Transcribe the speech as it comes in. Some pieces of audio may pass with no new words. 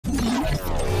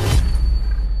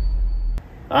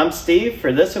I'm Steve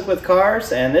for This Week with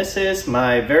Cars, and this is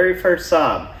my very first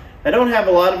Saab. I don't have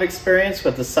a lot of experience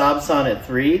with the Saab Sonett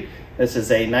 3. This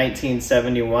is a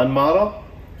 1971 model.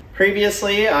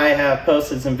 Previously, I have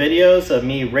posted some videos of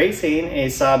me racing a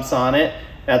Saab Sonett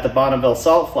at the Bonneville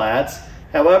Salt Flats.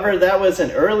 However, that was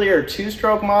an earlier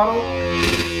two-stroke model.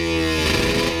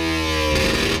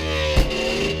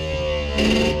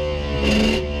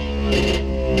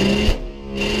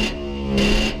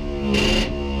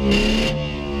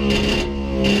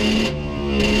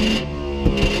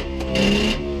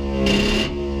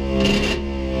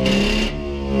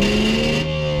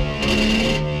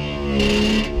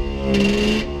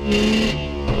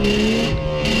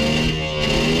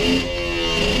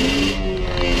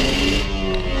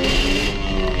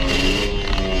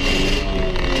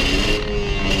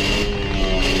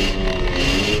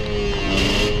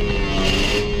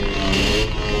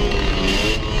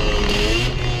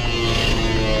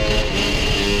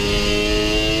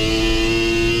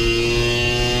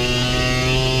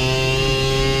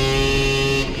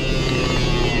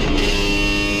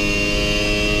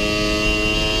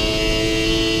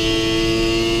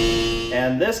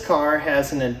 And this car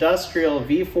has an industrial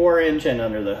V4 engine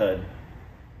under the hood.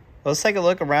 Let's take a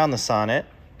look around the Sonett.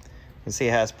 You can see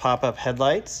it has pop-up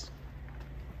headlights.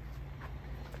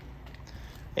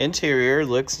 Interior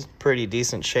looks pretty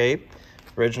decent shape.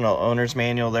 Original owner's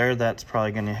manual there, that's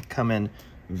probably going to come in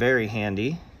very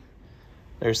handy.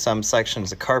 There's some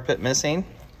sections of carpet missing.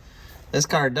 This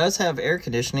car does have air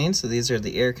conditioning, so these are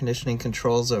the air conditioning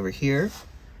controls over here.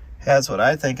 Has what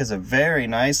I think is a very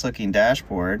nice looking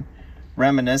dashboard,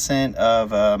 reminiscent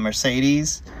of a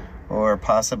Mercedes or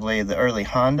possibly the early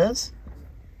Hondas.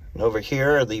 And over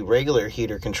here are the regular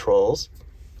heater controls.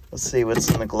 Let's see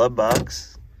what's in the glove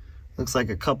box. Looks like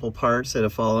a couple parts that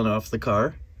have fallen off the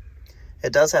car.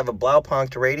 It does have a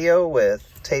Blaupunkt radio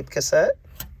with tape cassette.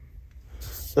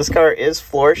 This car is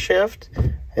floor shift.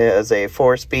 It has a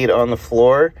 4-speed on the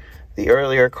floor. The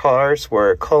earlier cars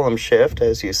were column shift,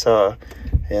 as you saw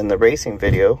in the racing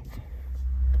video.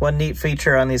 One neat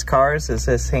feature on these cars is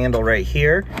this handle right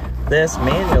here. This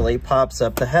manually pops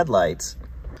up the headlights.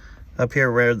 Up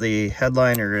here where the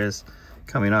headliner is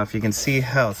coming off, you can see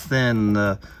how thin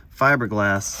the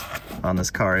fiberglass on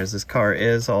this car is. This car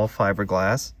is all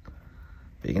fiberglass.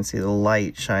 You can see the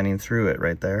light shining through it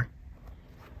right there.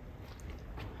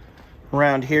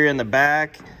 Around here in the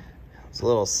back, there's a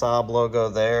little Saab logo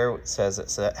there. It says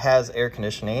it has air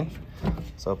conditioning.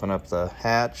 Let's open up the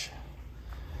hatch.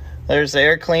 There's the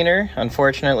air cleaner.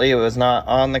 Unfortunately, it was not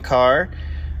on the car.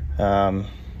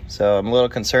 So I'm a little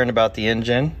concerned about the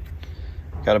engine.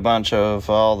 Got a bunch of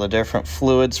all the different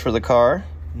fluids for the car.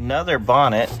 Another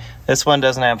bonnet. This one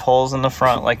doesn't have holes in the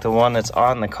front like the one that's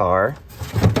on the car.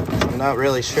 I'm not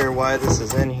really sure why this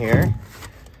is in here.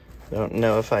 Don't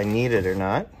know if I need it or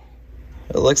not.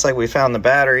 It looks like we found the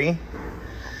battery.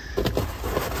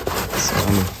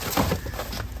 Some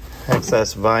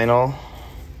excess vinyl.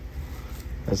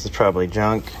 This is probably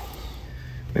junk.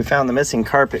 We found the missing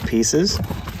carpet pieces.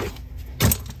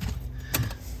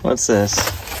 What's this?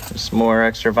 There's more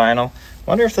extra vinyl.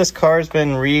 Wonder if this car's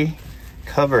been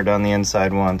re-covered on the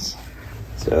inside once.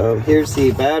 So here's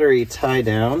the battery tie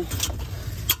down.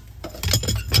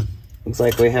 Looks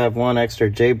like we have one extra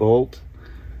J-bolt.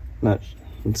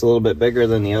 It's a little bit bigger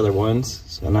than the other ones,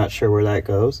 so I'm not sure where that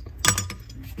goes.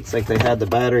 Looks like they had the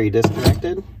battery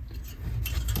disconnected.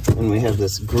 And we have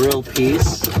this grill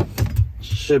piece,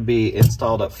 should be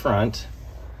installed up front.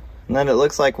 And then it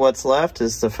looks like what's left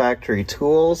is the factory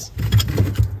tools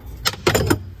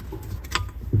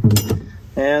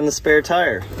and the spare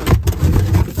tire.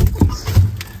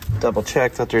 Double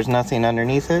check that there's nothing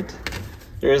underneath it.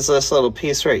 There's this little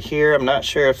piece right here. I'm not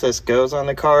sure if this goes on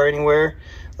the car anywhere.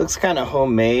 Looks kind of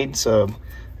homemade, so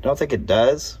I don't think it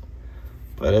does.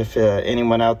 But if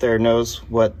anyone out there knows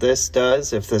what this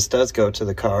does, if this does go to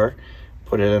the car,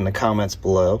 put it in the comments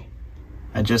below.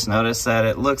 I just noticed that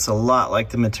it looks a lot like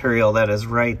the material that is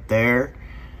right there.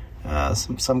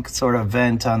 Some sort of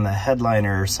vent on the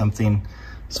headliner or something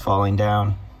is falling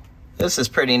down. This is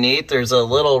pretty neat. There's a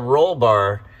little roll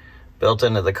bar built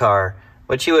into the car,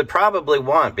 which you would probably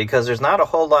want because there's not a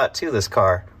whole lot to this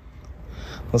car.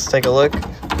 Let's take a look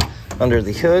under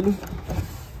the hood.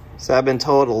 So I've been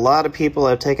told a lot of people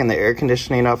have taken the air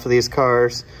conditioning off of these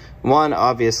cars. One,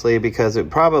 obviously, because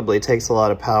it probably takes a lot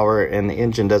of power and the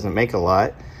engine doesn't make a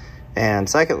lot. And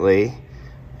secondly,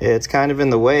 it's kind of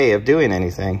in the way of doing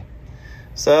anything.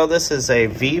 So this is a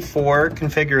V4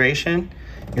 configuration.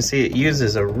 You can see it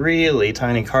uses a really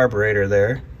tiny carburetor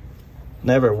there.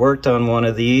 Never worked on one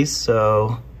of these,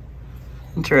 so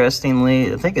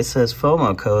interestingly, I think it says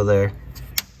FOMOCO there.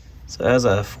 So it has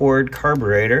a Ford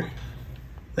carburetor.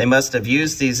 They must have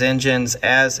used these engines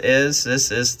as is.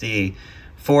 This is the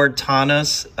Ford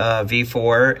Taunus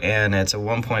V4, and it's a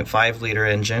 1.5 liter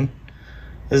engine.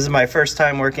 This is my first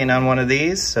time working on one of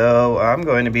these, so I'm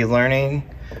going to be learning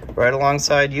right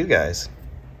alongside you guys.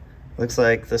 Looks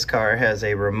like this car has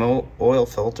a remote oil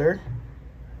filter.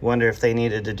 Wonder if they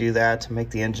needed to do that to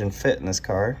make the engine fit in this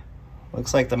car.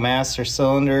 Looks like the master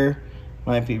cylinder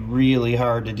might be really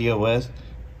hard to deal with.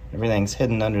 Everything's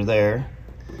hidden under there.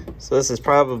 So this is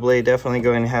probably definitely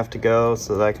going to have to go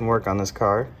so that I can work on this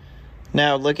car.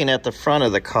 Now looking at the front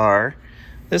of the car,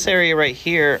 this area right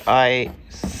here, I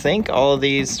think all of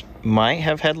these might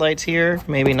have headlights here,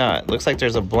 maybe not. Looks like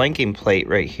there's a blanking plate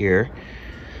right here.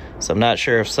 So I'm not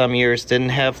sure if some years didn't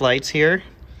have lights here.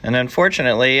 And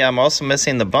unfortunately, I'm also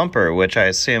missing the bumper, which I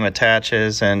assume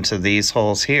attaches into these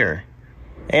holes here.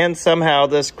 And somehow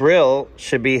this grill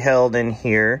should be held in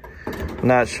here.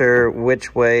 Not sure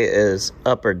which way is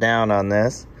up or down on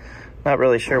this. Not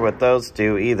really sure what those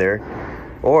do either,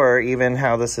 or even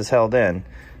how this is held in.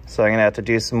 So I'm gonna have to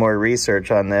do some more research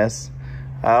on this.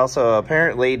 I also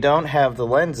apparently don't have the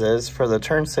lenses for the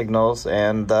turn signals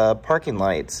and the parking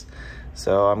lights.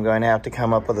 So I'm going to have to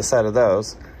come up with a set of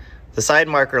those. The side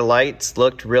marker lights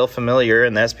looked real familiar,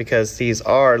 and that's because these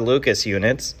are Lucas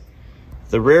units.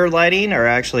 The rear lighting are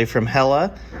actually from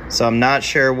Hella, so I'm not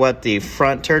sure what the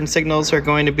front turn signals are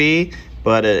going to be,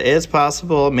 but it is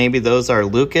possible maybe those are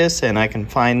Lucas and I can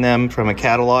find them from a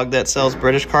catalog that sells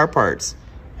British car parts.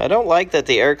 I don't like that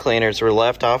the air cleaners were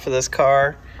left off of this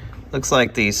car. Looks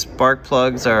like the spark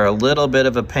plugs are a little bit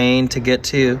of a pain to get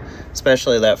to,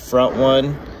 especially that front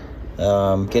one.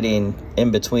 Getting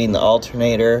in between the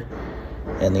alternator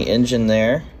and the engine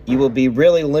there. You will be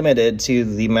really limited to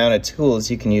the amount of tools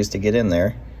you can use to get in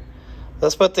there.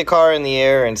 Let's put the car in the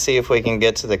air and see if we can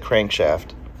get to the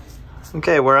crankshaft.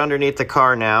 Okay, we're underneath the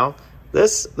car now.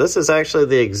 This is actually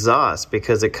the exhaust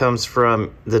because it comes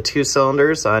from the two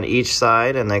cylinders on each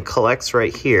side and then collects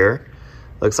right here.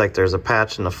 Looks like there's a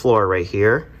patch in the floor right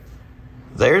here.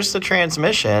 There's the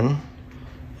transmission,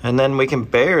 and then we can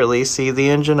barely see the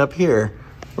engine up here.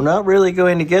 We're not really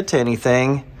going to get to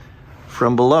anything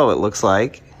from below, it looks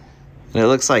like. And it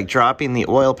looks like dropping the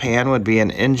oil pan would be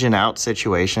an engine out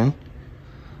situation.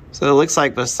 So it looks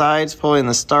like besides pulling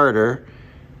the starter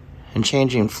and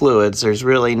changing fluids, there's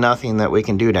really nothing that we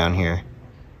can do down here.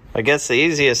 I guess the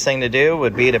easiest thing to do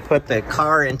would be to put the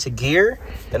car into gear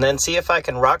and then see if I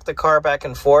can rock the car back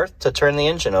and forth to turn the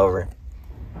engine over.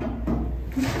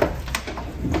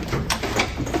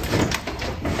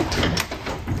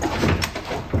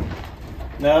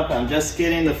 Nope, I'm just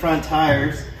getting the front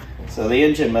tires, so the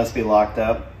engine must be locked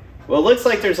up. Well, it looks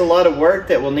like there's a lot of work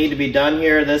that will need to be done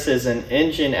here. This is an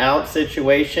engine out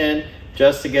situation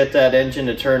just to get that engine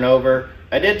to turn over.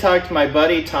 I did talk to my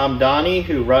buddy Tom Donnie,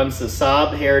 who runs the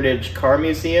Saab Heritage Car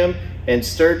Museum in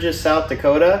Sturgis, South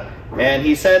Dakota, and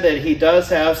he said that he does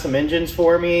have some engines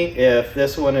for me if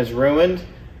this one is ruined.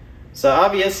 So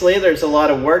obviously there's a lot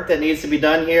of work that needs to be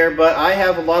done here, but I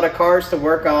have a lot of cars to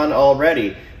work on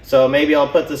already. So maybe I'll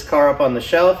put this car up on the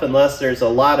shelf unless there's a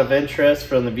lot of interest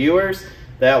from the viewers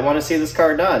that want to see this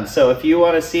car done. So if you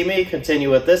want to see me continue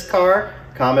with this car,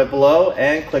 comment below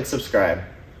and click subscribe.